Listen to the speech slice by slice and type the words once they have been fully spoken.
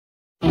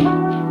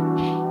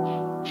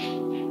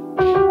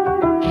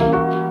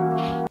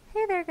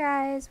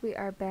guys, we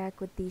are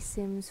back with the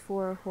Sims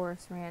 4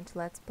 Horse Ranch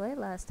Let's Play.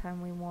 Last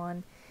time we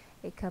won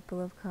a couple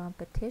of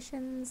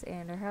competitions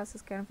and our house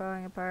is kind of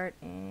falling apart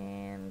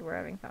and we're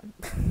having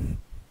fun.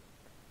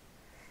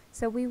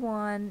 So we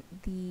won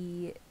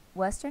the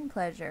Western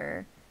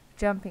Pleasure,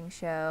 jumping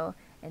show,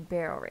 and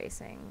barrel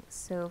racing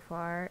so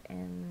far,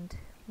 and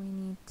we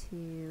need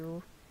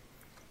to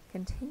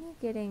continue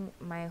getting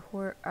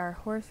our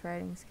horse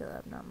riding skill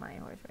up, not my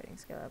horse riding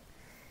skill up.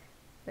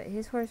 But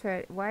his horse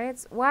riding, why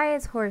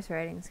it's horse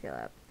riding skill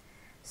up,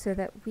 so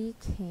that we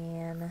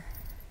can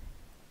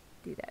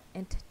do that.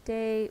 And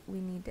today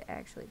we need to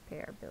actually pay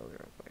our bills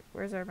real quick.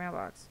 Where's our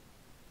mailbox?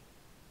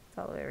 It's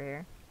all the way over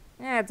here.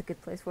 Yeah, it's a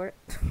good place for it.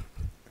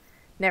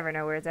 Never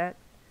know where it's at.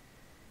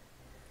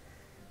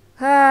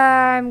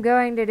 I'm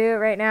going to do it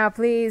right now,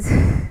 please.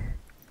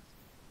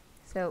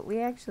 So we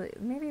actually,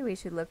 maybe we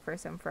should look for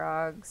some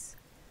frogs,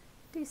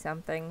 do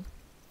something,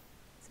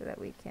 so that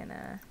we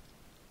can,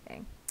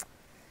 dang.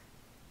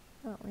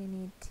 Well, we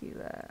need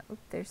to, oop,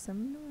 there's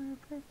some more.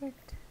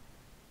 Perfect.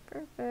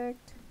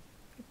 Perfect.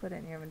 You put it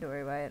in your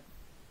inventory, Wyatt.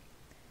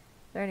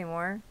 Is there any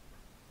more?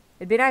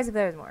 It'd be nice if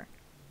there was more.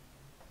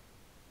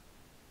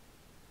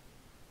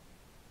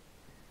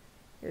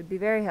 It would be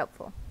very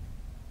helpful.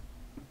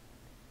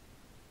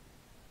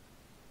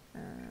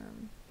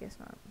 Guess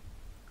not.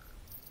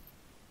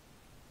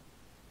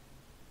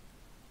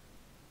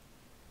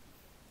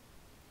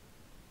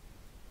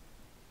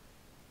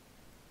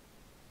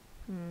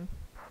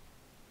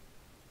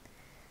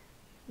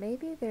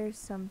 Maybe there's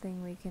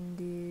something we can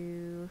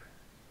do.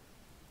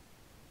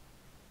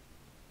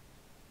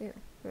 Ew,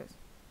 gross.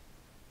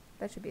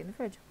 That should be in the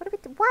fridge. What are we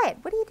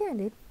Wyatt, what are you doing,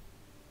 dude?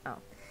 Oh.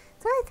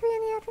 It's only 3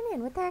 in the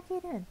afternoon. What the heck are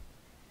you doing?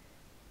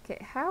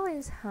 Okay, how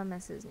is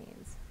Hummus's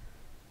needs?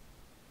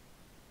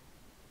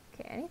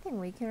 Okay, anything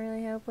we can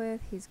really help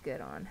with, he's good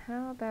on.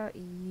 How about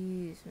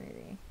you,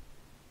 Smoothie?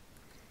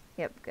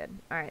 Yep, good.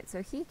 Alright,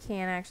 so he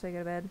can actually go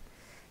to bed.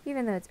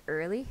 Even though it's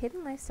early.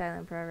 Hidden lifestyle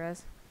in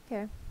progress.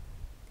 Okay.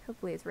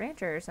 Hopefully it's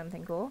rancher or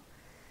something cool.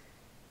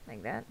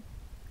 Like that.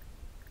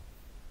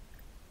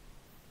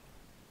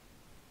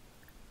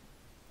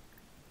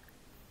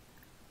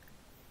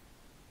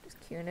 Just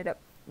queuing it up.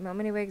 The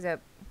moment he wakes up.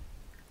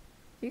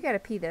 If you gotta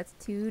pee, that's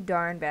too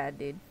darn bad,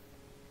 dude.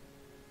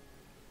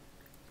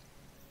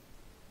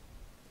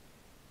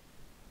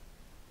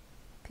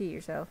 Pee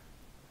yourself.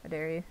 I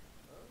dare you.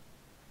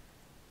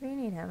 What do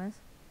you need, Hummus?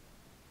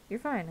 You're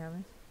fine,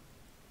 Hummus.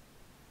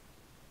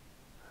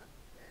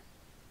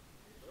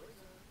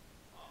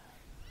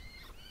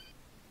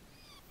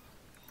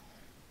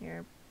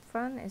 Your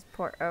fun is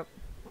poor.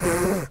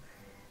 Oh.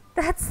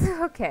 That's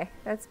okay.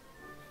 That's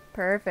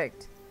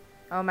perfect.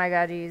 Oh my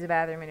god, you use the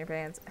bathroom in your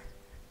pants.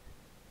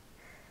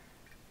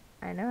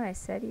 I know I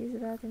said use the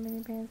bathroom in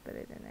your pants, but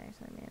I didn't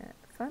actually mean it.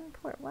 Fun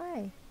port.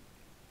 Why?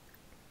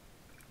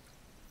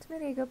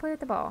 Smoothie, go play with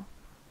the ball.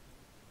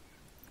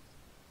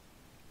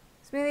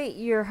 Smoothie,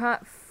 your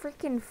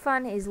freaking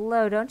fun is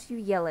low. Don't you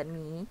yell at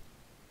me.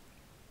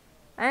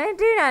 I didn't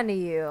do nothing to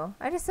you.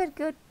 I just said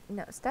go.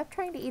 No, stop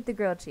trying to eat the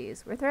grilled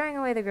cheese. We're throwing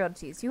away the grilled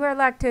cheese. You are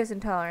lactose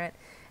intolerant,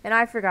 and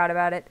I forgot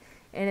about it,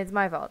 and it's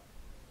my fault.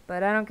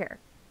 But I don't care.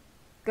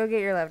 Go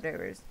get your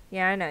leftovers.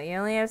 Yeah, I know. You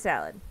only have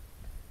salad.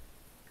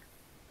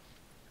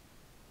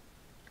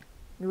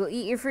 You will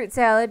eat your fruit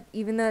salad,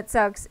 even though it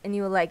sucks, and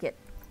you will like it.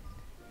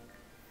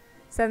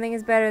 Something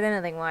is better than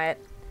nothing,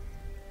 Wyatt.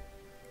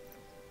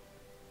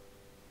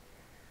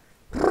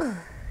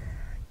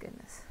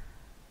 Goodness.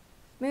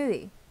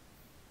 Smoothie.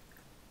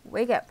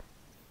 Wake up.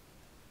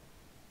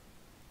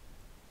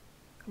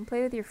 Come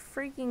play with your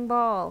freaking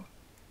ball.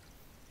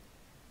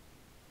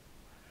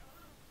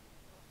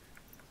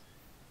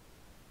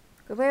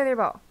 Go play with your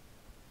ball.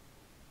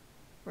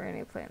 We're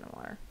gonna play in the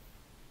water.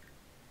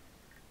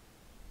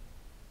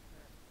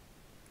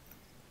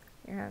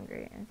 You're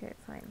hungry. Okay,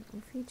 fine.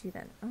 We'll feed you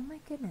then. Oh my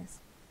goodness.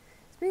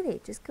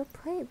 Smoothie, just go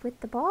play with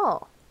the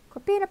ball.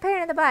 Quit being a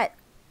pain in the butt.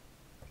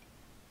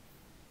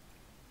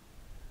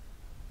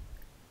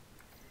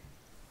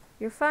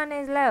 Your fun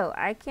is low.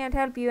 I can't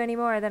help you any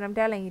more than I'm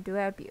telling you to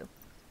help you.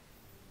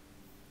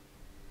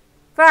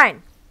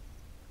 Fine.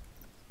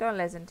 Don't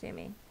listen to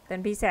me.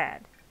 Then be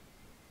sad.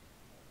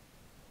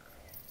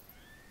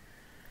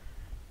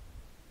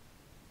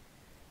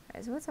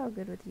 Alright, so what's all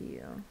good with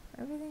you?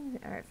 Everything's...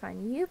 Alright,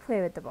 fine. You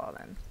play with the ball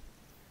then.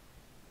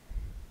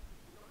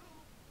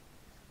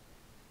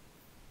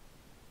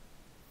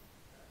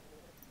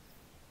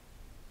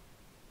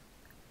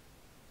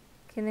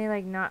 Can they,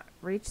 like, not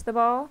reach the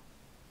ball?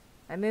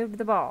 I moved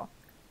the ball.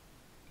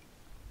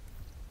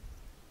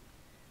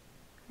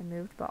 I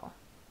moved ball.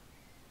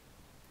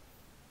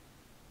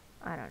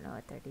 I don't know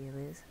what their deal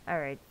is.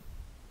 Alright.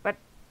 But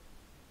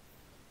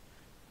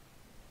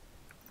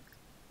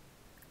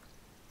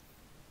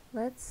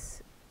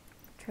let's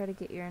try to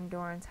get your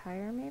endurance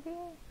higher, maybe?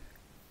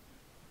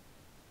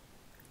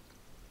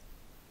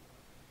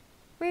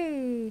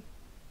 Whee!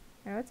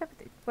 Alright, what's up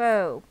with you?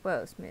 Whoa,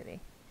 whoa, Smoothie.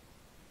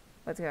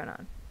 What's going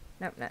on?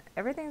 Nope, no,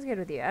 everything's good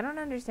with you. I don't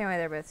understand why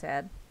they're both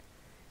sad.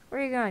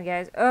 Where are you going,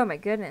 guys? Oh my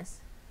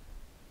goodness.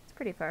 It's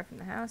pretty far from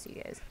the house, you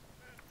guys.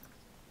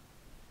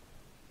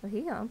 Well,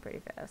 he's going pretty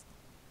fast.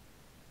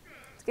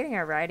 It's getting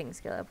our riding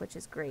skill up, which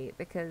is great,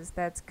 because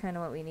that's kind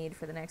of what we need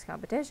for the next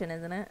competition,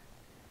 isn't it?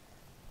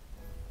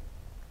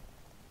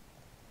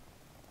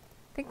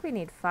 I think we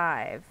need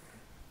 5.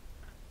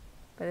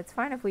 But it's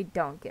fine if we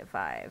don't get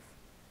 5.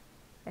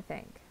 I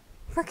think.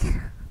 Look at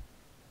him.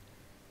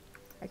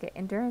 Okay,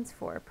 endurance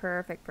 4.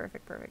 Perfect,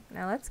 perfect, perfect.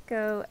 Now let's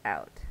go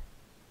out.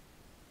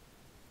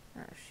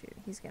 Oh, shoot.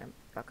 He's gonna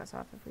buck us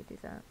off if we do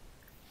that.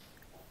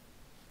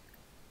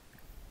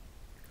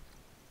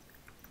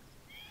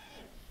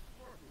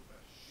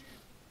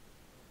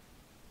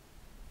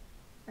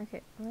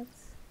 Okay,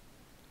 let's...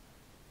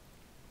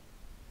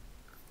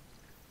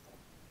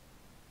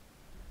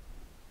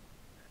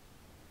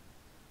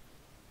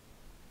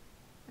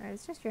 Alright,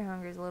 it's just your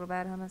hunger is a little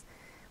bad, hummus.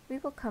 We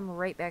will come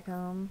right back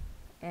home,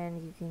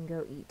 and you can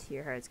go eat to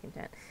your heart's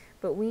content.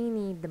 But we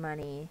need the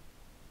money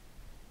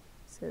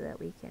so that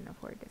we can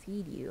afford to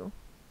feed you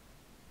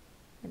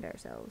and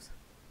ourselves.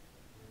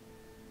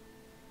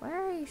 Why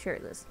are you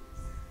shirtless?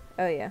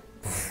 Oh, yeah.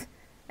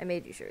 I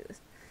made you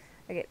shirtless.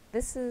 Okay,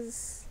 this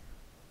is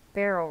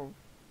barrel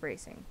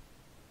racing.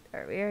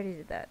 Alright, we already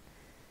did that.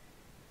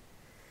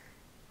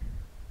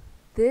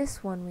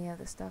 This one we have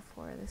the stuff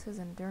for. This is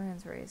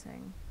endurance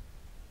racing.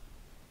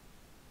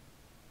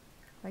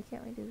 Why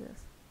can't we do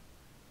this?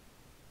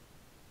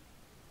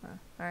 Huh.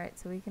 Alright,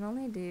 so we can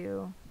only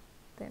do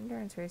the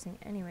endurance racing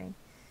anyway.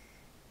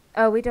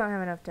 Oh, we don't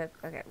have enough to...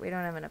 Okay, we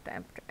don't have enough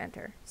to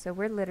enter. So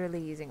we're literally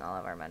using all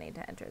of our money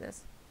to enter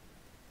this.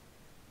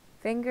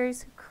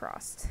 Fingers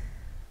crossed.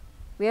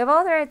 We have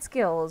all the right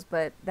skills,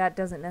 but that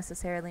doesn't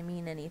necessarily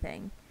mean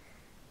anything.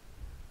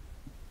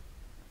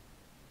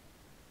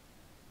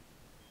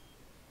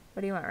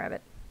 What do you want,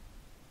 Rabbit?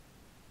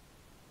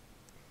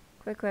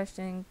 Quick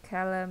question,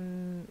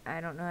 Callum. I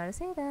don't know how to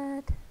say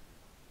that.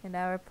 And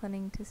now we're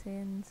planning to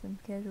spend some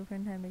casual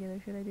friend time together.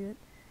 Should I do it?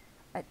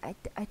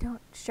 I don't.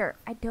 Sure,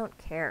 I don't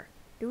care.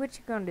 Do what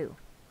you're gonna do.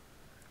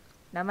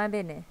 Not my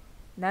business.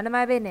 None of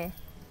my business.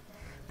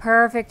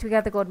 Perfect. We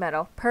got the gold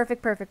medal.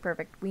 Perfect, perfect,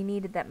 perfect. We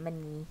needed that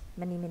money.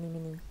 Money, money,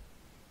 money.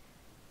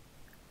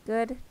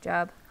 Good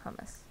job,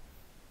 hummus.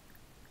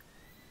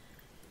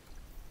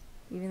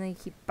 Even though you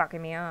keep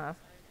bucking me off.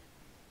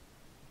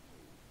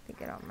 I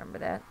think I don't remember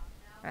that.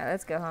 Alright,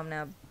 let's go home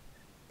now.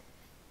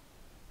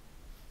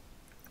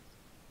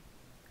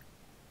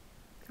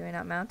 Can we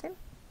not mount him?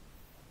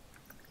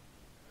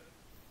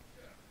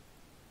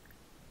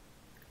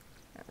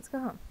 Right, let's go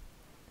home.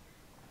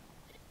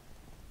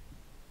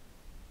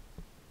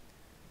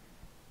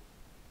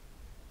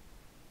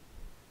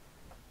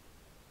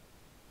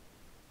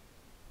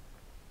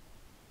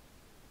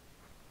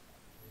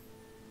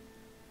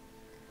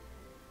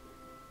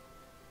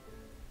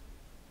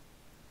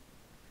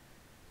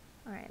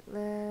 Alright,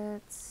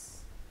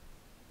 let's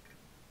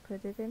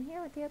put it in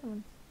here with the other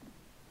ones.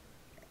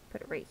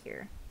 Put it right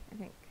here, I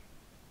think.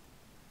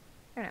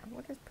 I don't know,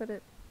 we'll just put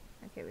it...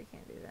 Okay, we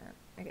can't do that.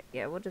 Okay,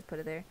 yeah, we'll just put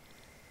it there.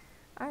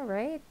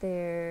 Alright,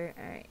 there.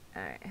 Alright,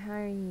 alright, how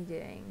are you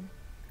doing?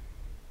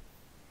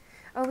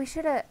 Oh, we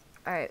should've...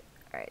 Alright,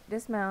 alright,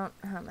 dismount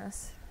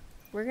hummus.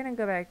 We're gonna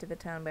go back to the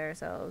town by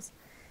ourselves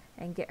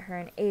and get her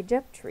an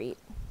age-up treat.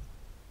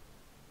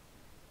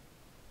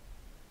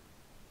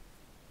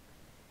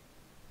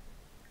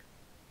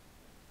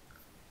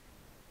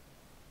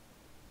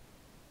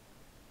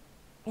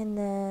 And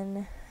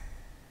then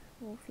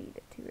we'll feed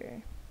it to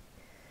her.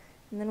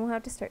 And then we'll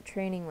have to start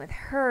training with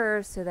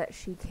her so that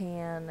she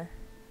can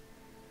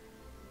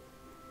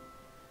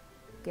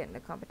get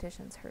into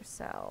competitions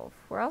herself.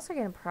 We're also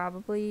going to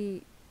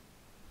probably...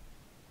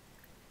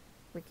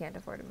 We can't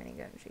afford a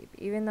minigun sheep.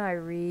 Even though I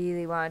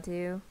really want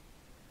to,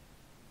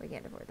 we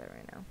can't afford that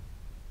right now.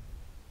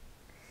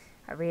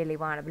 I really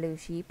want a blue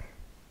sheep.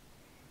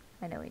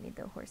 I know we need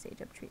the horse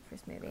age-up treat for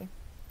Smoothie.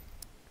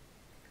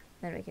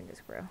 Then we can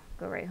just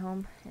go right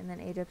home and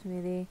then age up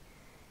Smoothie.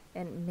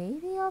 And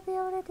maybe I'll be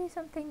able to do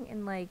something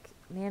in, like,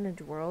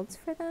 manage worlds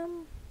for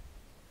them.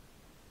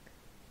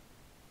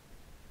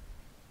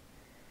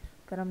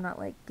 But I'm not,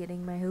 like,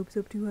 getting my hopes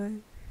up too high.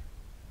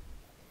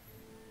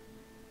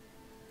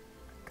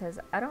 Because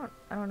I don't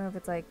know if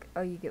it's like,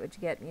 oh, you get what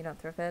you get and you don't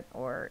thrift it,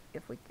 or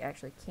if we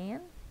actually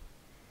can.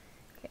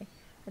 Okay.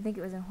 I think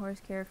it was in horse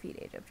care feed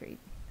age up treat.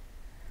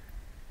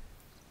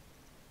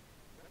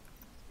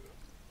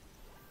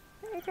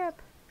 Age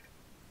up.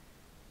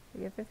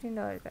 We get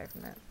 $15 back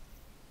from that.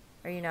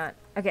 Are you not?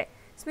 Okay.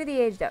 Smoothie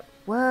aged up.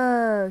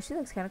 Whoa, she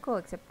looks kind of cool,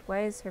 except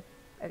why is her...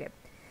 Okay.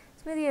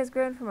 Smoothie has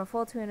grown from a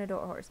foal to an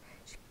adult horse.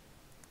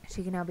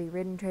 She can now be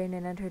ridden, trained,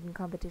 and entered in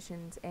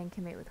competitions and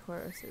can mate with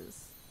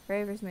horses.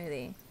 Hooray for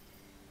Smoothie.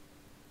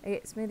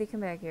 Okay, Smoothie, come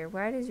back here.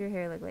 Why does your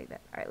hair look like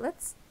that? Alright,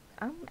 let's...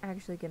 I'm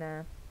actually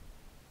gonna...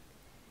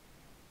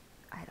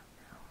 I don't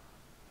know.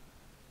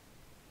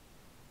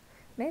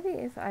 Maybe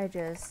if I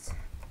just...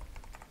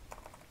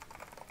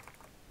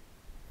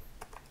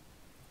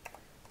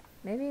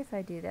 Maybe if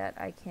I do that,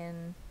 I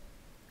can...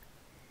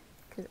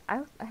 Because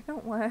I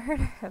don't want her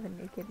to have a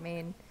naked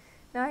mane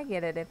Now I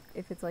get it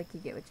if it's like you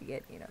get what you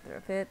get, you don't throw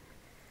a fit.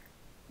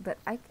 But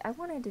I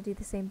wanted to do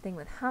the same thing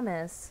with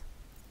hummus,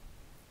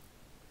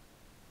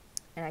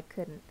 and I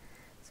couldn't.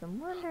 So I'm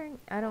wondering,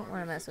 I don't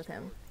want to mess with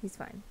him. He's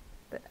fine.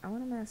 But I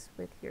want to mess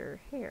with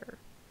your hair.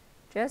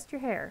 Just your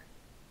hair.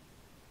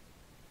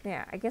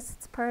 Yeah, I guess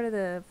it's part of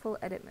the full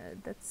edit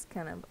mode. That's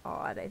kind of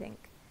odd, I think.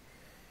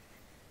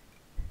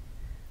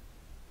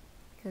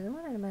 Because I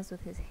wanted to mess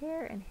with his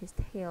hair and his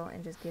tail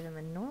and just give him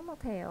a normal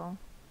tail.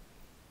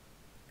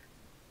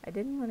 I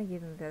didn't want to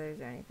give him feathers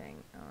or anything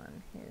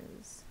on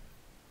his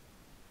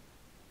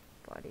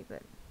body,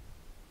 but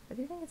I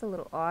do think it's a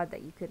little odd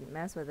that you couldn't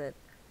mess with it.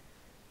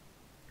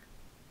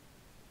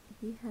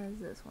 He has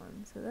this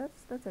one, so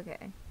that's okay.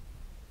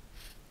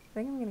 I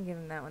think I'm gonna give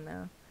him that one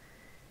though.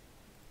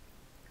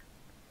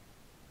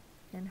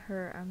 And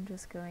her, I'm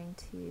just going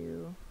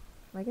to,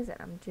 like I said,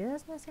 I'm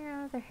just messing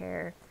around with her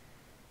hair.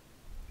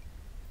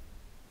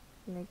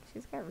 Like,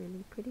 she's got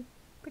really pretty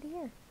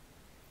hair.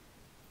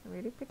 A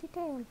really pretty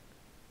tail.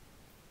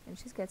 And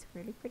she's got some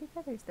really pretty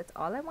feathers. That's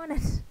all I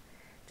wanted.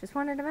 Just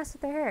wanted to mess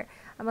with her hair.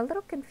 I'm a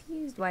little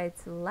confused why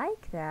it's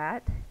like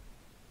that.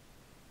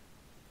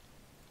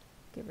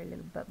 Give her a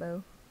little butt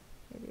bow.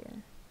 Maybe a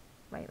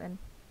white one.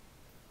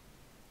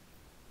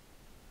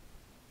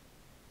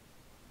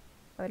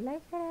 I would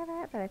like her to have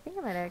that, but I think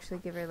I might actually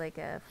give her like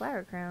a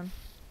flower crown.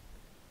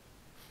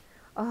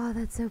 Oh,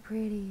 that's so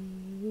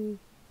pretty.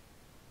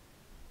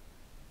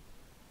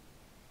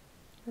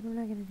 But I'm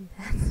not gonna do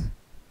that.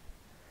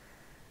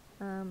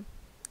 I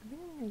think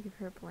I'm gonna give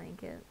her a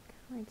blanket,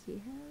 kind of like he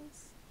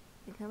has,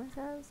 like Hummus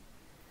has.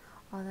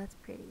 Oh, that's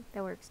pretty.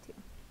 That works too.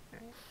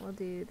 Alright, we'll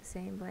do the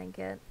same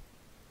blanket.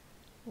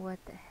 What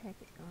the heck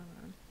is going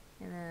on?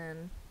 And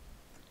then,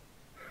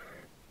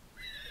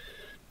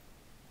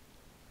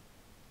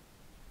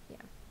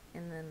 yeah,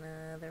 and then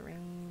the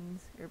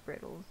reins or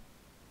brittles.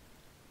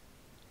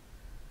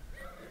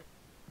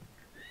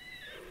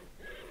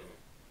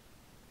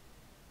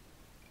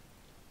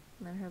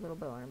 And then her little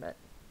bow on her butt,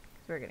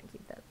 because we're going to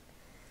keep that.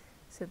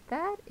 So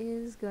that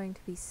is going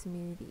to be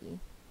smoothie.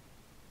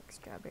 Like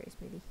strawberry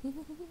smoothie.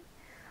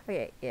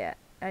 Okay, yeah.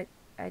 I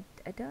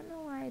don't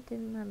know why it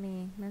didn't let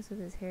me mess with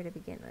his hair to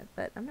begin with,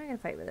 but I'm not going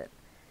to fight with it,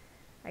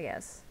 I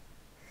guess.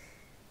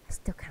 I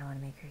still kind of want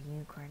to make her a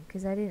unicorn,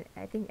 because I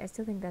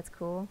still think that's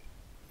cool.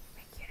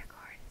 Make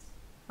unicorns.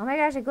 Oh my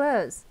gosh, it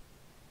glows!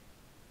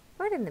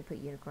 Why didn't they put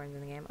unicorns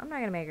in the game? I'm not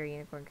going to make her a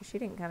unicorn, because she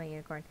didn't come a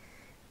unicorn.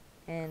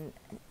 And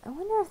I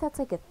wonder if that's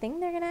like a thing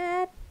they're gonna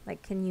add.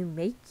 Like, can you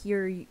make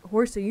your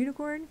horse a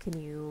unicorn? Can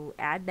you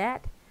add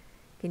that?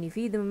 Can you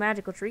feed them a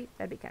magical treat?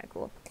 That'd be kind of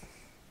cool.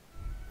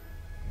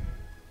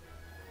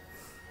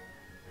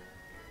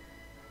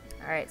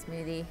 Alright,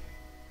 Smoothie.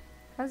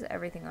 How's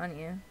everything on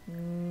you?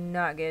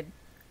 Not good.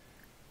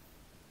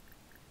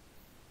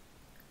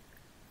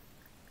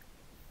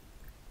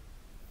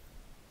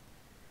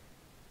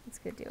 Let's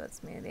go deal with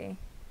Smoothie.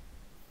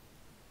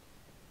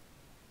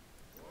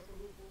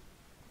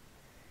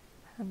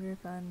 Hunger,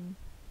 fun,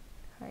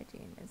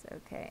 hygiene is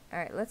okay.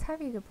 Alright, let's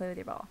have you go play with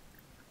your ball.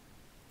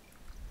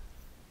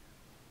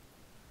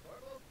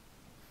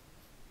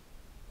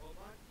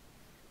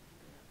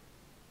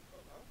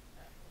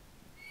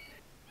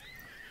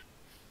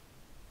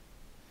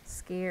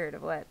 Scared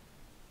of what?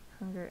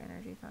 Hunger,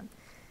 energy, fun.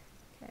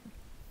 Okay.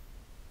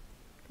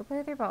 Go play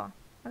with your ball.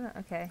 Oh, no,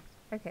 okay.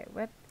 Okay,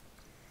 what?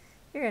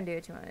 You're gonna do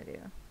what you want to do.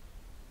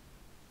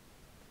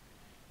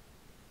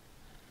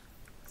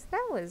 So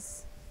that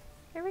was...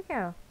 Here we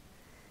go.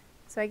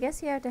 So I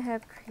guess you have to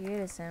have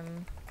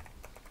Create-A-Sim.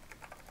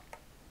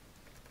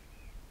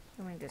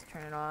 Let me just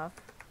turn it off.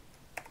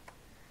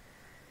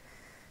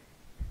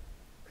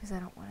 Because I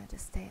don't want it to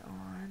stay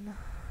on.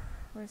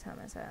 Where's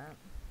Hummus at?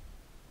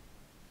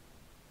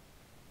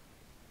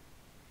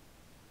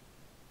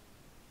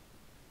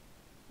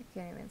 I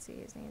can't even see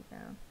his needs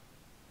now.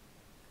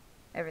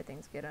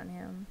 Everything's good on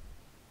him.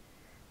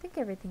 I think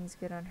everything's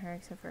good on her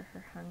except for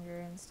her hunger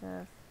and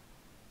stuff.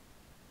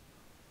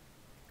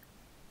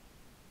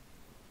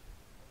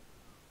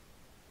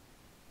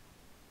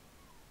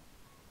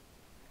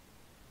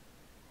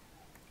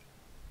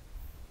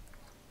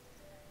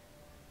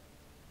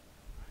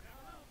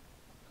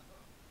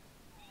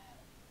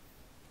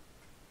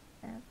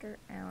 After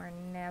our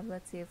nap,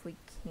 let's see if we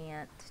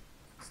can't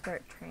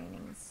start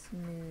training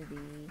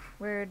Smoothie.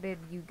 Where did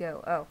you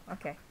go? Oh,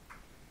 okay.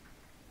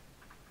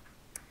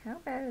 How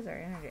bad is our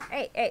energy?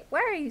 Hey,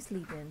 why are you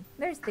sleeping?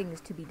 There's things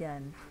to be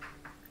done.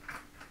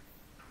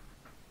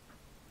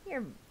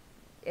 Your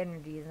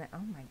energy isn't. Oh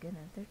my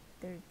goodness,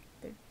 there's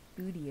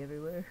duty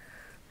everywhere.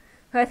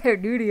 Why there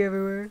duty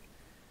everywhere?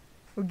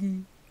 Okay.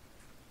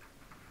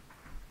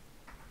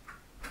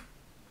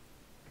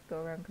 Go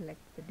around collect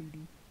the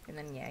duty. And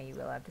then, yeah, you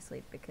will have to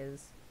sleep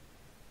because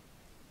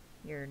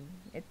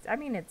I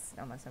mean, it's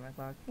almost 7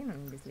 o'clock. You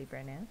don't need to sleep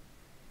right now.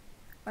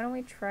 Why don't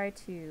we try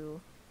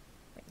to,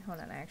 wait, hold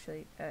on,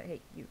 actually,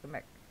 hey, you come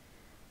back.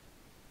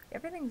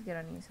 Everything's good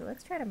on you, so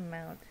let's try to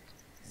mount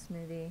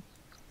Smoothie.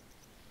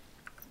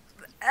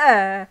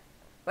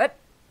 What?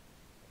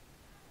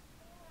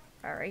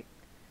 Alright.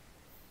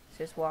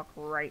 just walk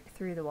right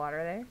through the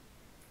water there.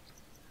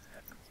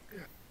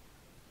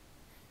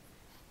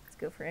 Let's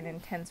go for an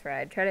intense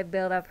ride. Try to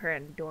build up her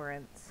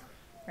endurance,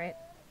 right?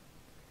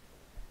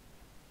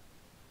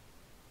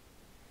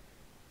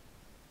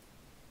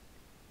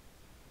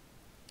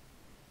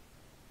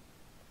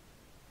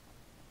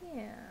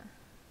 Yeah.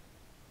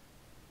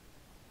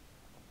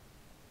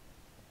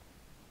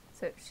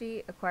 So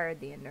she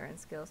acquired the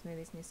endurance skills. Maybe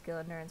this new skill,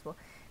 endurance, will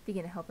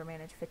begin to help her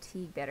manage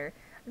fatigue better.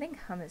 I think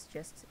hummus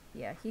just,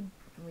 yeah,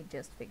 we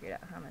just figured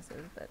out hummus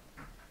is, but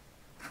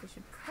we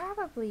should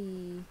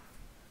probably,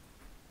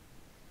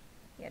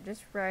 yeah,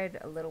 just ride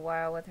a little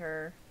while with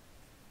her.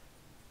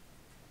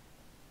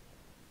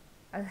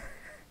 I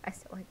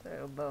still like the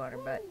little bow on her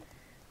butt.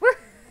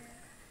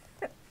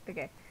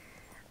 Okay.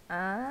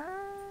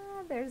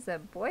 There's a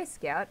Boy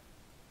Scout.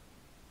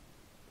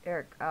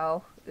 Eric,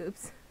 oh,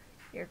 oops.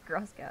 You're a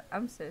Girl Scout.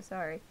 I'm so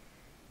sorry.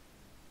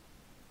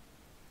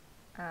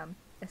 A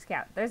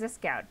Scout. There's a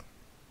Scout.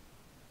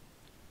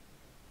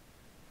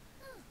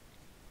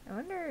 I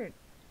wonder,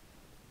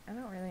 I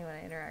don't really want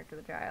to interact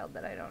with a child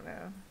that I don't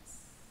know.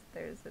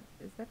 Is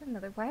that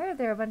another, why are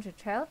there a bunch of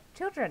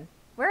children?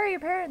 Where are your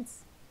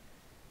parents?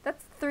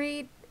 That's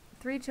three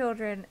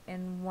children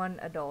and one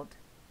adult.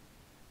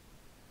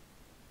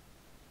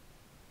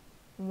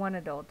 One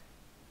adult.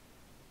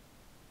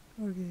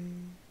 Okay.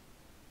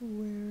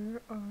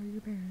 Where are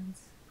your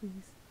parents,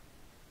 please?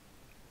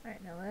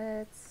 Alright, now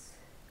let's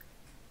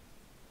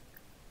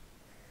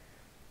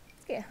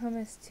get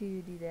hummus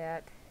to do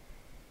that.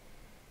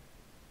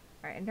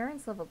 Alright,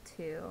 endurance level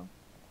 2.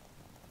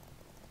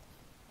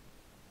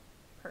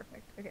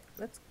 Perfect. Okay,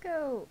 let's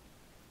go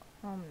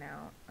home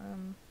now. I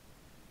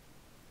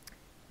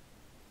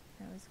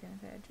was gonna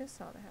say, I just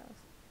saw the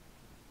house.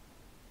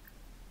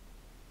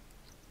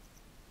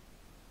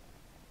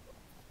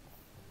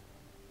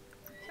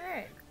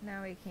 Alright,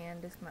 now we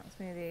can dismount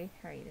Smoothie.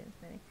 How are you doing,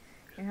 Smoothie?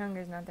 Your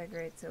hunger's not that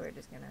great, so we're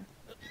just gonna...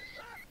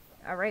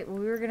 Alright, well,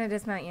 we were gonna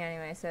dismount you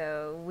anyway,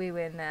 so we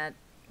win that.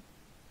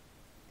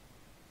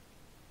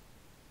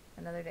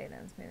 Another day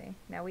then, Smoothie.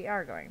 Now we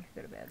are going to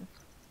go to bed.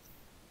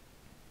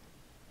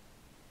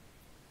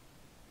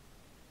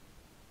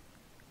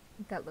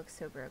 That looks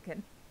so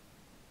broken.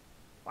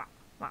 Wow,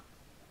 wow,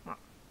 wow.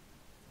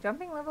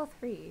 Jumping level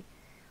 3.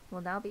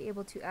 We'll now be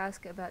able to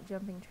ask about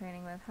jumping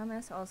training with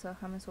Hummus. Also,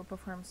 Hummus will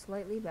perform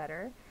slightly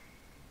better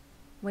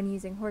when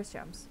using horse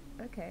jumps.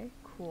 Okay,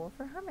 cool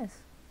for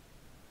Hummus.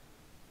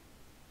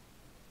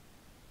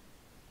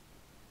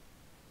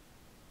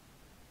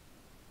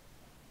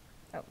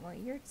 Oh, well,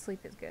 your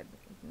sleep is good.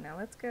 Now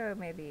let's go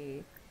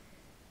maybe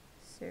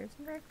serve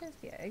some breakfast?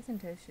 Yeah, eggs and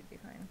toast should be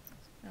fine.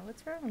 Now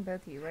what's wrong with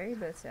both of you? Why are you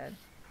both sad?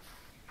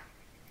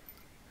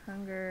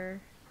 Hunger.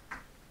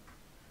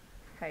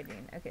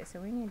 Hygiene. Okay, so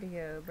we need to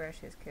go brush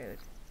his coat.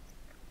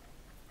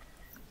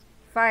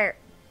 Fire!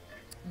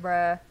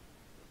 Bruh.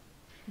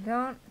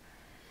 Don't.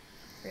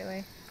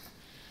 Really?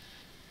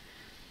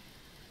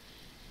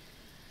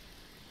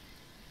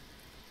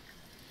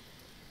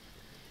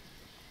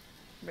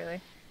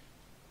 Really?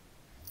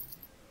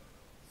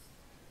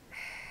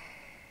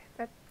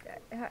 That,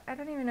 I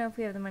don't even know if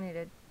we have the money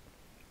to...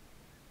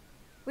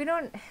 We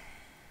don't...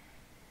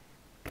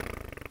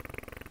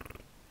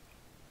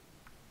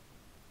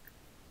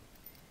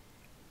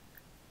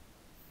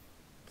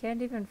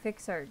 Can't even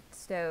fix our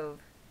stove.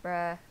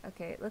 Bruh.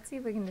 Okay, let's see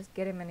if we can just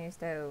get him a new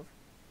stove.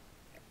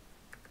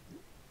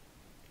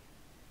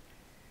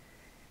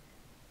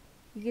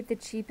 You get the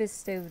cheapest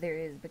stove there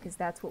is because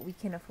that's what we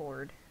can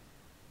afford.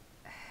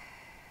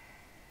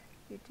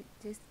 You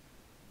just...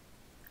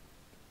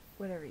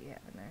 Whatever you have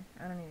in there.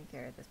 I don't even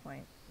care at this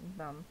point.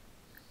 Bum.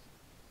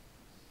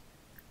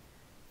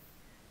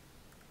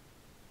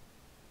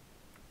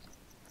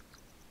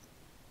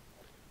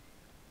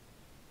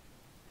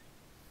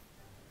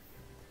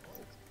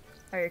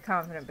 Oh, you're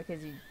confident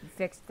because you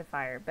fixed the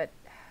fire, but...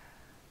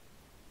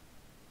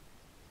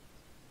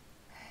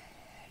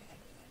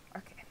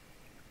 Okay.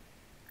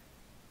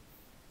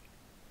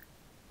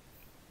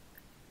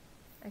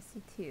 I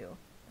see 2.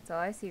 That's all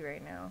I see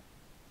right now.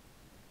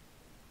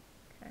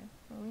 Okay.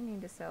 Well, we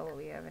need to sell what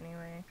we have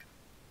anyway.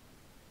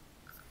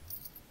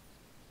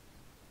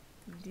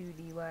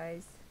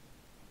 Duty-wise.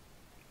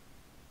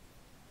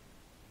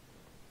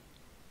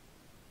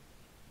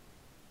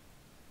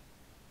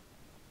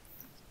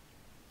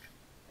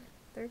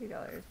 $30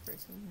 for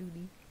some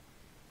duty.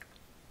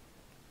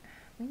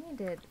 We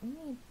need,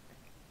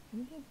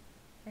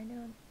 I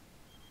don't...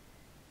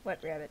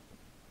 What, rabbit?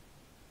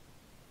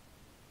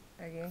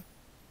 Okay.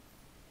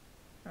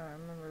 Oh, I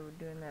remember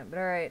doing that, but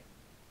alright.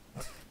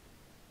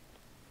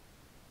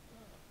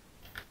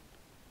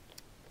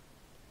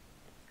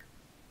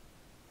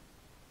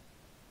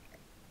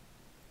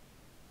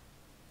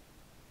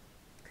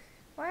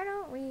 Why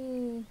don't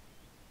we...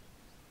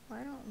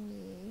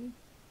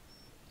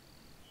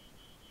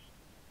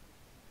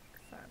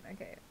 Fun.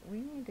 Okay, we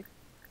need to...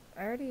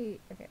 I already...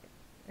 Okay.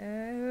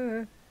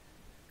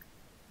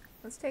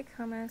 Let's take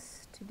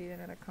Hummus to do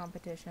another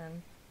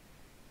competition.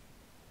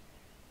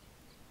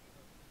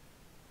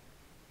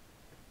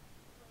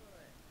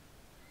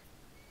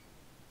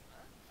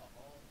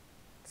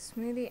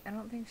 Smoothie, I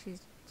don't think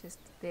she's just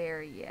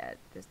there yet.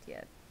 Just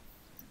yet.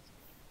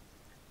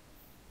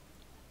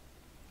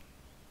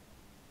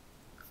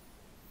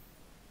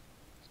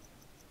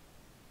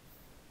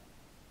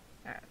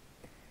 Alright.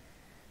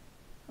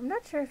 I'm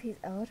not sure if he's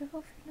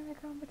eligible for another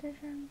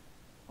competition,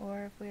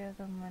 or if we have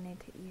the money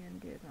to even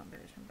do a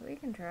competition, but we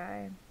can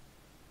try.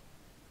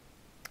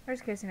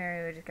 Worst case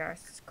scenario, we just gotta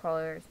call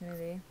her a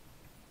Smoothie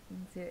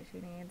and see what she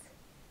needs.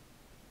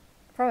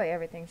 Probably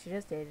everything. She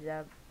just aged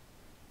up.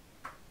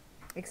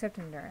 Except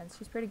endurance.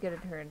 She's pretty good at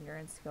her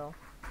endurance skill.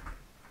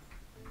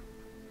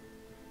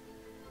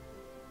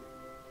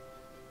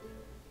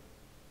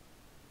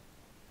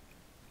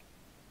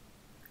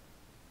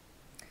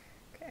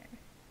 Okay.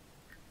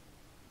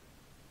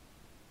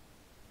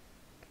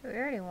 We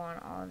already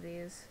want all of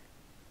these.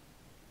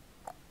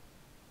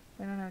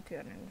 We don't have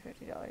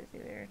 $250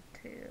 either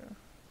to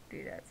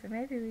do that. So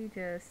maybe we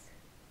just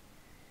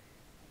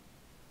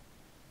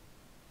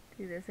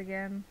do this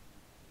again.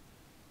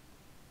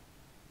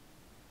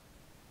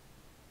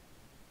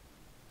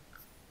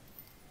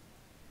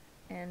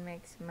 And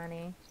make some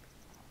money.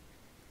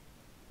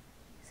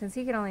 Since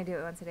he can only do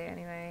it once a day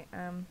anyway,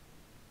 and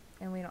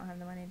we don't have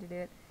the money to do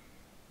it.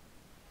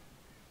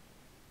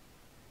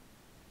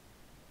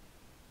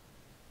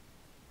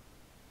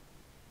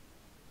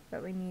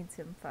 But we need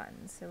some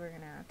funds, so we're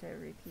gonna have to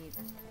repeat.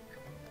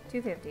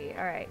 250.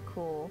 Alright,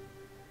 cool.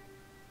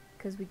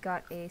 Because we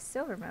got a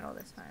silver medal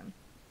this time.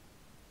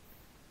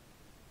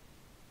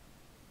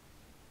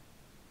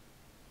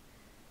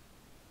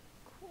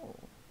 Cool.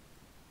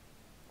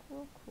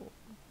 Cool, cool.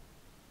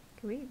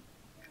 Can we?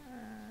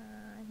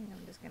 I think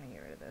I'm just gonna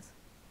get rid of this.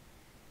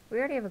 We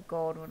already have a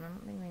gold one. I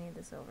don't think we need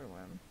the silver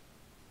one.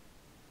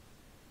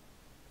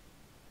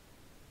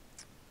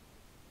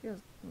 Feels.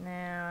 No,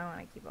 I want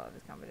to keep all of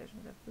his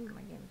competitions up. Ooh,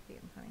 my game's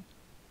being funny.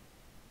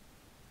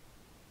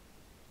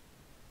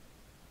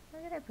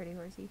 Look at that pretty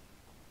horsey.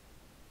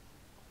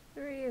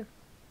 Who are you?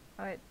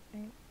 Oh,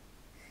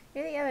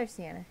 you're the other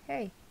Sienna.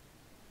 Hey.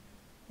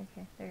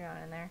 Okay, they're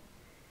going in there.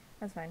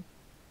 That's fine.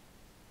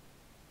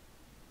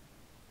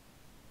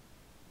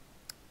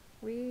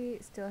 We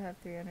still have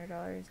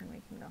 $300 and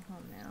we can go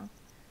home now.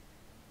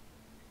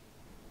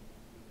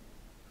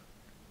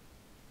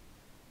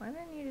 Why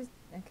didn't you just...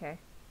 Okay.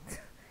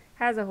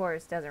 Has a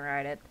horse, doesn't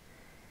ride it.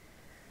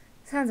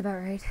 Sounds about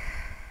right.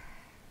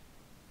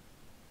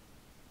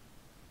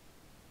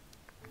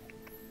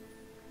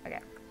 Okay.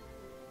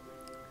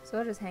 So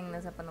we'll just hang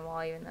this up on the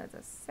wall even though it's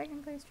a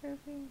second place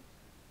trophy.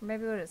 Or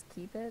maybe we'll just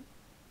keep it.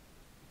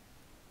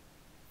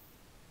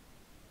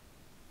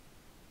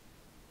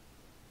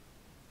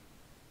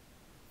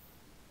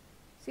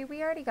 See,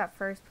 we already got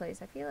first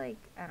place. I feel like,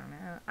 I don't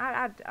know.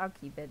 I'll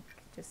keep it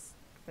just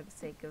for the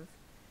sake of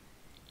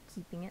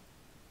keeping it.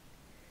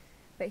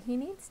 But he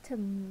needs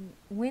to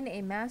win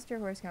a master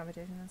horse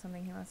competition. That's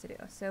something he wants to do.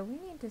 So we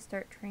need to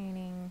start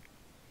training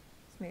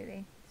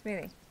Smoothie.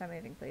 Smoothie, stop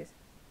moving, please.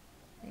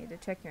 I need to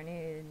check your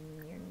news.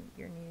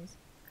 Your news.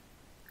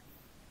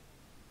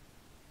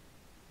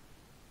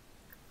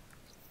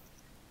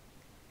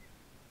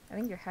 I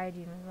think your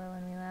hygiene was low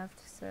when we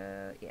left.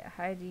 So yeah,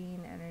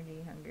 hygiene,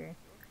 energy, hunger.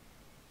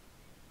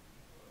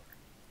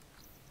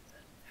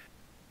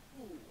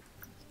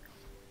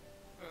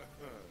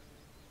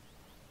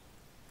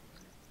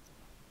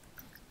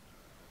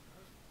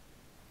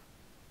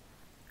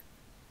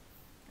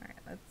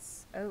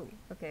 Oh,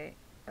 okay.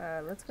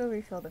 Let's go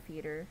refill the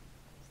feeder.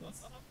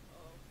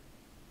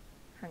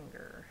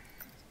 Hunger.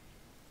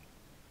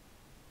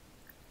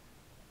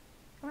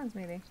 Come on,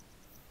 Smoothie.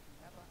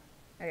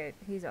 Okay,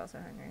 he's also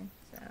hungry,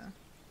 so...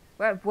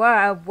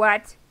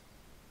 What?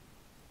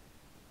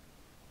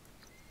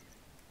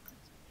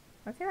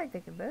 I feel like they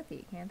can both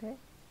eat, can't they?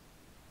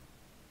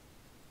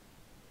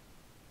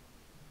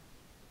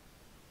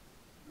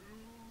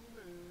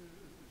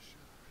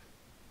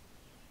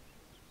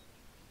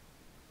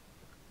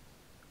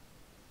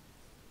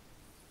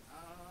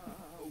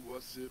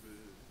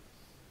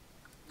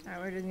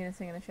 Alright, we're just gonna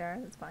sing in the shower,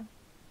 that's fine.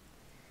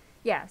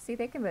 Yeah, see,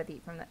 they can both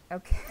eat from the...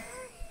 Okay.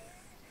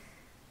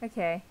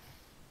 Okay.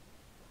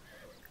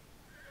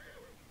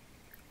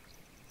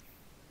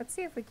 Let's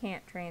see if we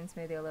can't train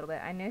Smoothie a little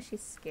bit. I know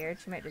she's scared,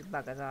 she might just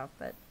bug us off,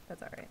 but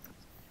that's alright.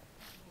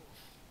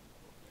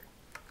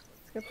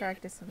 Let's go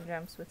practice some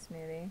jumps with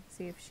Smoothie,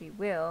 see if she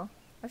will.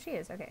 Oh, she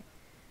is, okay.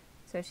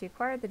 So she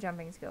acquired the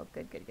jumping skill.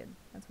 Good.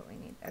 That's what we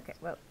need. Okay,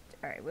 well,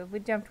 alright, we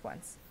jumped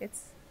once.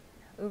 It's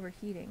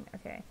overheating,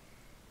 okay.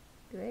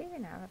 Do they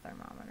even have a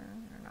thermometer?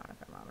 Or not a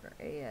thermometer?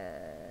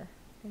 A,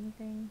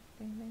 thing?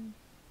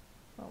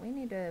 Well, we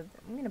need to,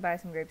 I'm gonna buy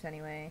some grapes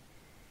anyway.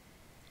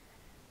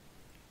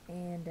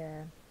 And,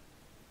 or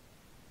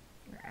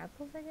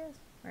apples, I guess?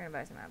 We're gonna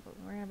buy some apples.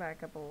 We're gonna buy a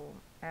couple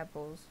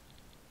apples.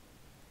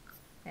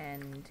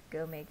 And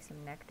go make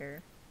some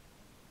nectar.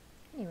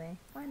 Anyway,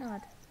 why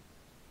not?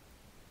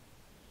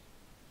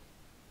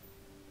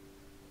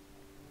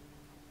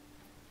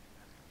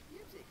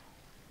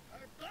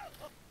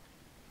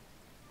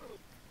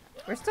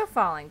 We're still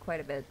falling quite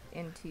a bit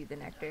into the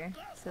nectar,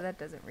 so that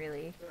doesn't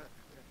really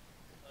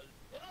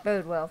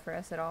bode well for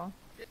us at all.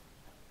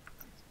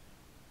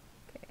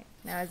 Okay,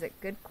 now is it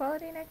good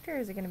quality nectar or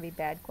is it going to be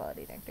bad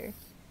quality nectar?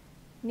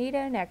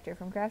 Nido nectar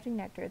from crafting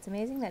nectar. It's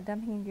amazing that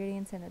dumping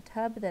ingredients in a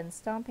tub, then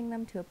stomping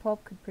them to a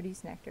pulp could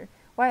produce nectar.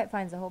 Wyatt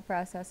finds the whole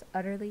process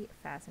utterly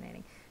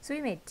fascinating. So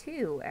we made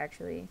 2,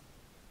 actually,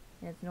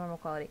 and it's normal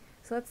quality.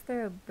 So let's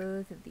throw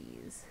both of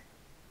these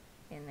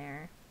in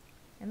there.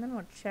 And then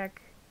we'll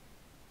check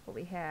what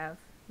we have.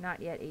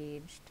 Not yet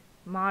aged.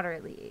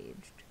 Moderately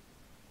aged.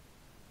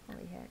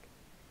 Holy heck.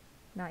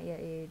 Not yet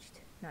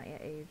aged. Not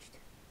yet aged.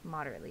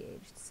 Moderately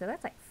aged. So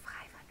that's like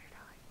 $500.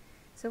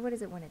 So what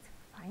is it when it's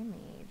finally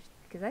aged?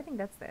 Because I think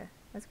that's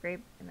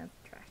grape and that's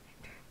trash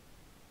nectar.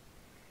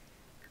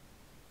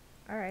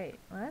 Alright,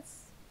 well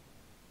that's...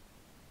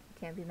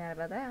 Can't be mad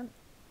about that.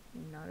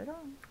 Not at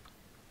all.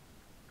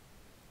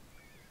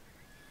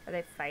 Are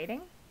they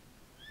fighting?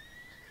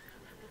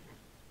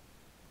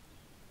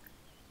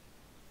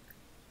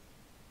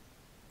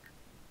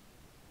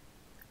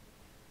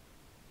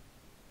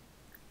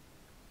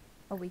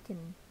 Oh, we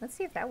can... Let's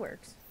see if that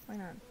works. Why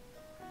not?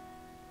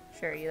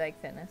 Sure, you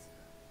like fitness.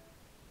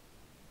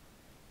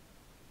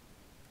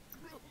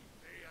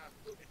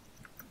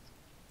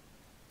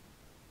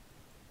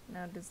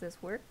 Now, does this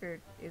work, or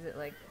is it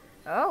like...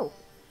 Oh!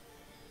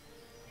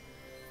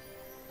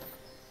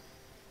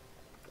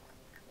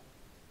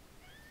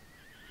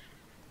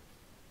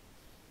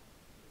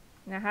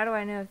 Now, how do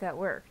I know if that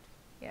worked?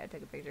 Yeah, I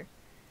took a picture.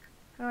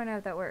 How do I know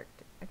if that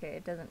worked? Okay,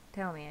 it doesn't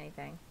tell me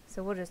anything.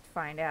 So we'll just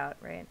find out,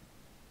 right?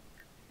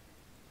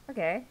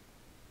 Okay.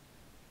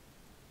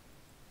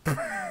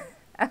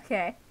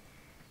 Okay.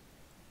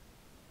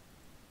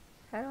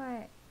 How do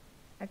I...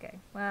 Okay,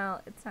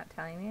 well, it's not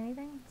telling me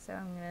anything, so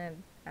I'm gonna...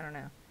 I don't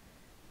know.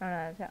 I don't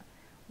know how to tell.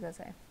 What does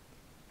that say?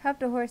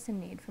 Helped a horse in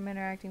need from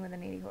interacting with a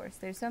needy horse.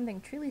 There's something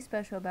truly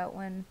special about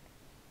when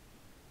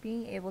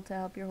being able to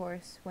help your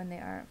horse when they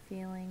are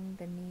feeling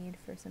the need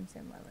for some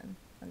Simlilin.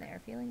 When they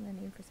are feeling the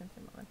need for some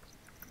Simlilin.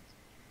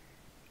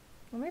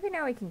 Well, maybe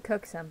now we can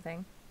cook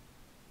something.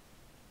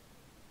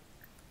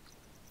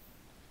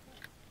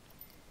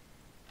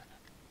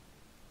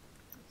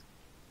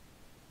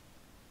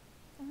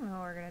 I don't know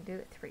what we're gonna do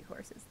with 3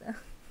 horses, though,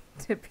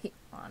 to be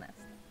honest.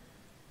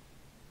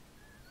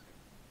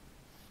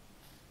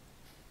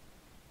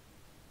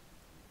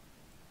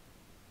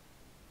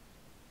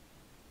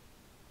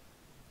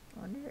 I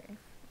wonder if...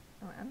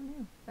 Oh, I don't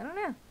know. I don't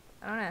know.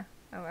 I don't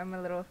know. I'm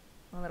a little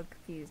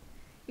confused.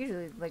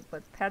 Usually, like,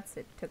 with pets,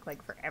 it took,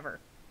 like, forever.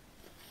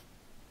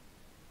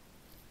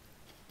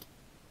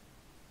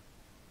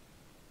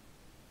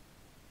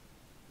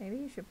 Maybe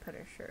you should put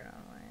her shirt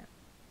on, Wyatt.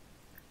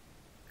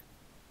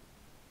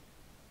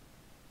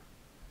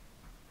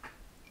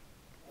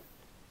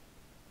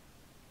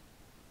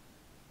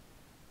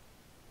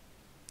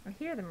 I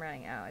hear them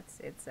running. Oh,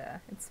 it's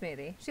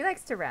Smoothie. She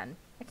likes to run.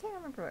 I can't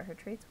remember what her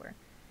traits were.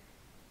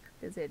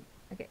 Does it...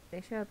 Okay, they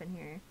show up in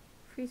here.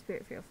 Free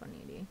spirit, fearful,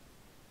 needy.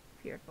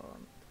 Fearful,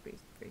 free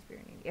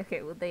spirit, needy.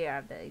 Okay, well, they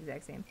have the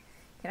exact same.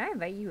 Can I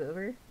invite you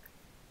over?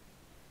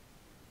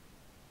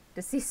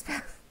 To see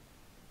spell?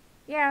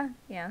 Yeah,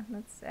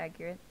 that's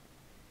accurate.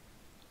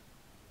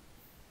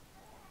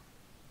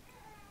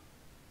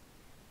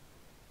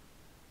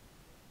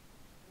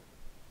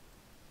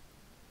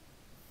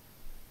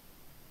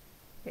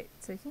 Okay,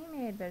 so he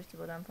made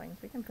vegetable dumplings.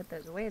 We can put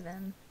those away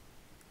then.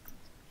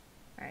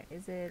 Alright,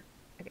 is it...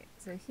 Okay,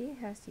 so he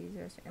has to use the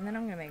restroom. And then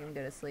I'm going to make him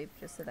go to sleep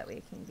just so that way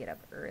he can get up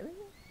early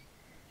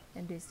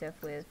and do stuff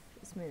with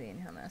smoothie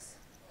and hummus.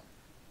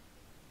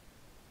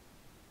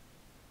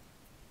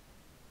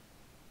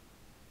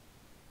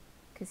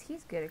 Because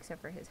he's good except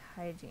for his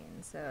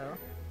hygiene, so...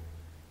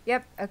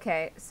 Yep,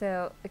 okay,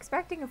 so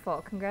expecting a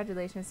foal.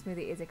 Congratulations,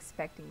 Smoothie is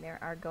expecting. There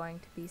are going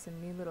to be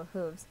some new little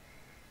hooves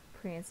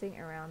prancing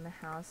around the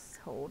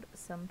household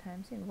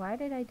sometime soon. Why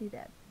did I do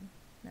that?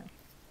 No.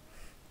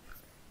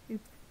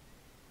 Oops.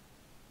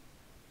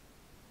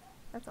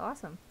 That's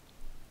awesome.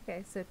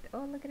 Okay, so...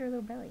 Oh, look at her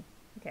little belly.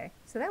 Okay,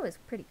 so that was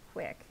pretty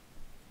quick.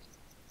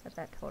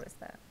 That told us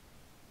that.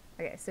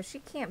 Okay, so she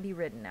can't be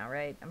ridden now,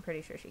 right? I'm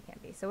pretty sure she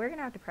can't be. So we're going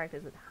to have to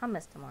practice with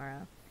hummus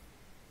tomorrow.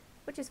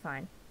 Which is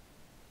fine.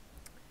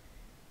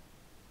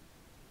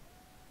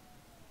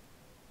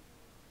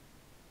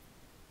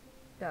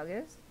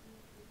 Doggos?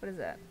 What is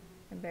that?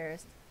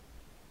 Embarrassed.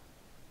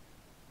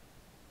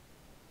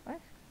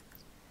 What?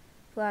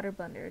 Flatter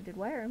blunder. Did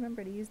Wyatt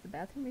remember to use the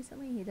bathroom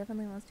recently? He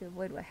definitely wants to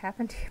avoid what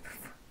happened to you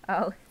before.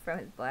 Oh, from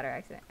his bladder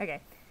accident.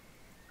 Okay.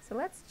 So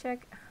let's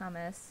check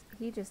hummus.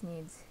 He just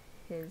needs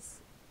his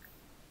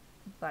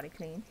body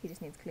cleaned. He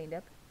just needs cleaned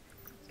up.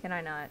 Can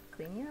I not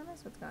clean you,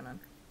 hummus? What's going on?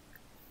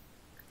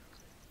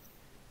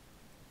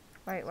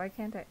 Why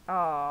can't I?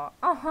 Aww.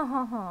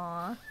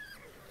 Oh.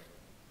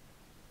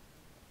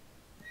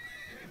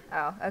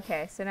 Oh,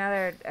 okay. So now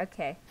they're...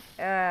 Okay.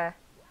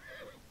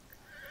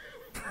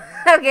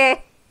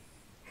 Okay.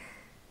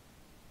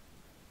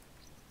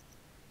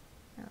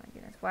 Oh my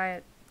goodness.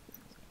 Wyatt.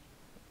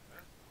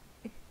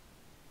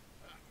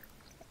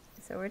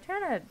 So we're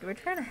trying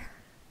to...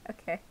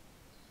 Okay.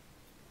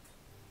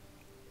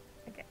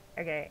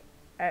 Okay,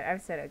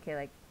 I've said okay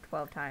like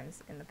 12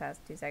 times in the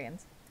past 2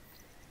 seconds.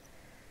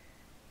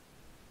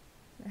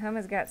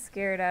 Hummus got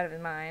scared out of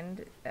his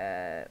mind.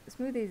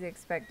 Smoothie's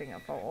expecting a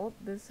fold.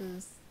 This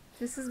is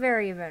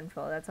very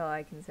eventful, that's all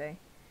I can say.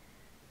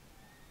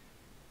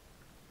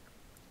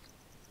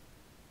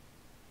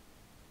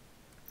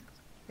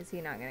 Is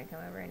he not gonna come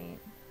over and eat?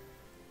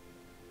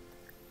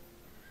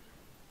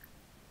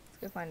 Let's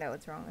go find out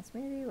what's wrong with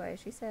Smoothie. Why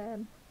is she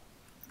sad?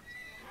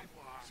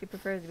 She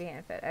prefers to be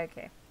hand-fed.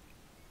 Okay.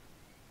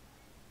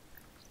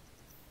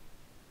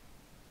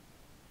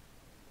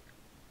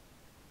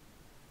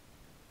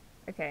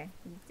 Okay.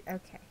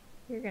 Okay.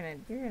 You're gonna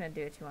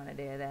do what you want to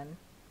do then.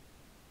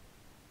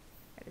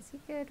 Is he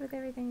good with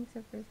everything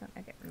except for his one?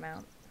 Okay,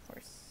 mount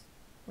horse.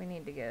 We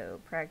need to go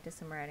practice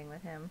some riding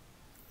with him.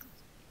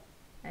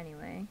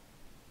 Anyway.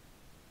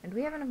 And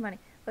we have enough money.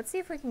 Let's see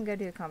if we can go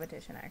do a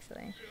competition,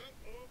 actually.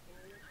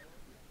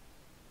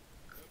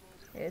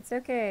 It's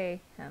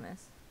okay,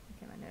 Hummus.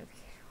 Okay, my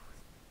notification.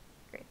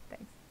 Great,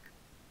 thanks.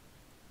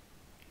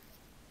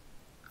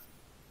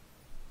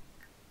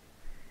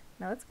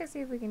 Now let's go see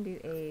if we can do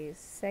a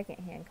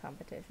second-hand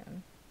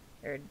competition.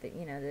 Or,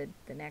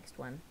 the next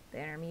one. The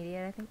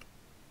intermediate, I think.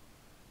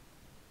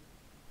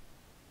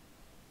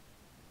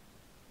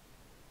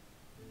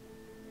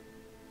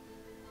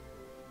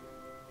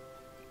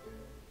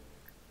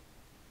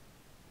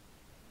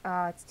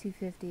 Oh, it's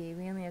 250.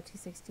 We only have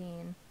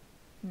 216.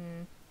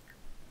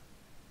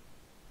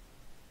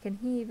 Can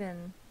he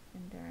even...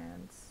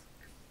 Endurance...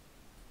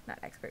 Not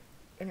expert.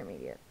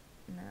 Intermediate.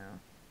 No.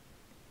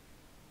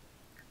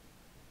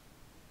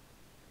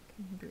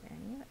 Can he do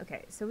any of it?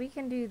 Okay, so we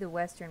can do the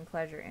Western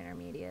Pleasure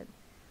Intermediate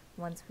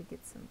once we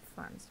get some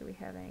funds. Do we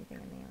have anything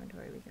in the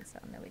inventory we can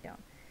sell? No, we don't.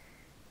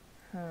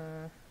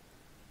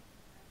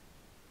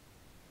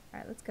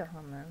 Alright, let's go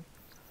home then.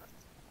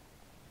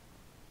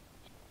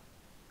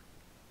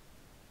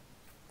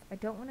 I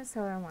don't want to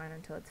sell our wine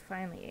until it's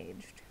finally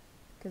aged,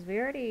 because we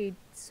already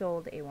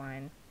sold a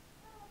wine.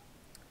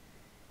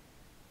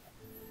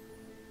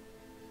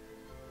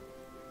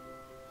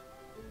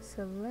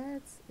 So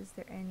is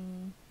there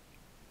anything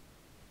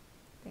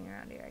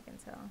around here I can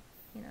sell?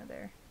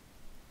 There.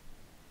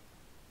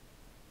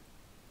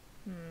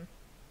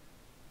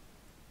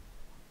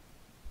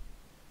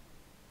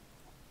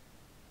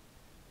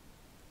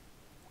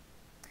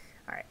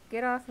 Alright,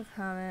 get off of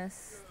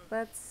Hummus.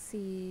 Let's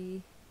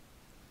see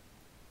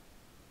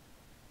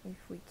if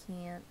we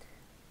can't.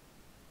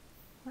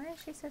 Why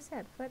is she so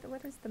sad?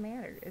 What is the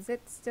matter? Is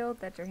it still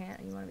that you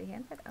want to be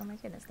hand-fed? Oh my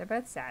goodness, they're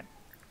both sad.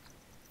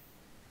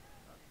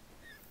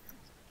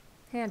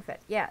 Hand-fed,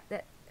 yeah,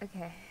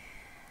 okay.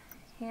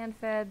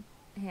 Hand-fed,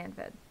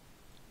 hand-fed.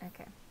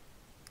 Okay.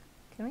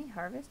 Can we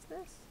harvest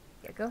this?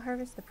 Yeah, go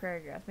harvest the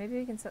prairie grass. Maybe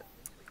we can sell...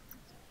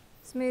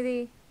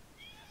 Smoothie,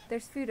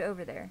 there's food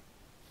over there.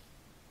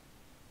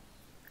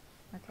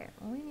 Okay,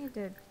 well we need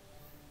to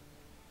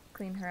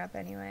clean her up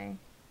anyway.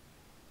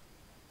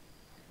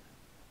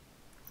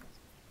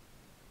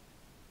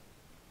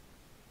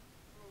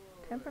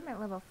 Temperament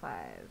level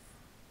 5.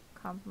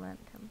 Compliment,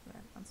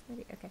 temperament on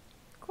Smoothie. Okay,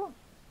 cool.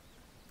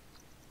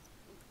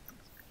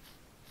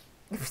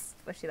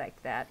 Was she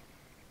like that?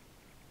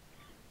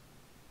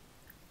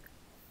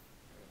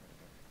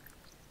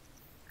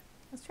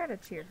 Let's try to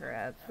cheer her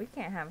up. We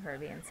can't have her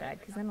being sad,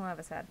 because then we'll have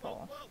a sad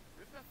poll.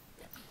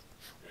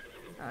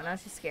 Oh, now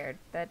she's scared.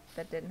 That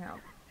didn't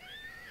help.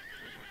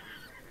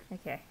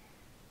 Okay.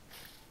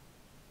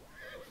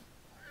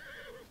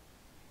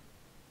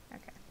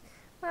 Okay.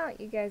 Well,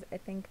 you guys, I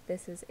think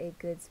this is a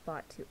good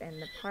spot to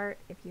end the part.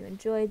 If you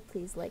enjoyed,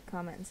 please like,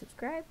 comment, and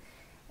subscribe.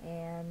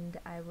 And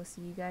I will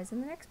see you guys in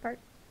the next part.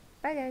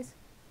 Bye, guys.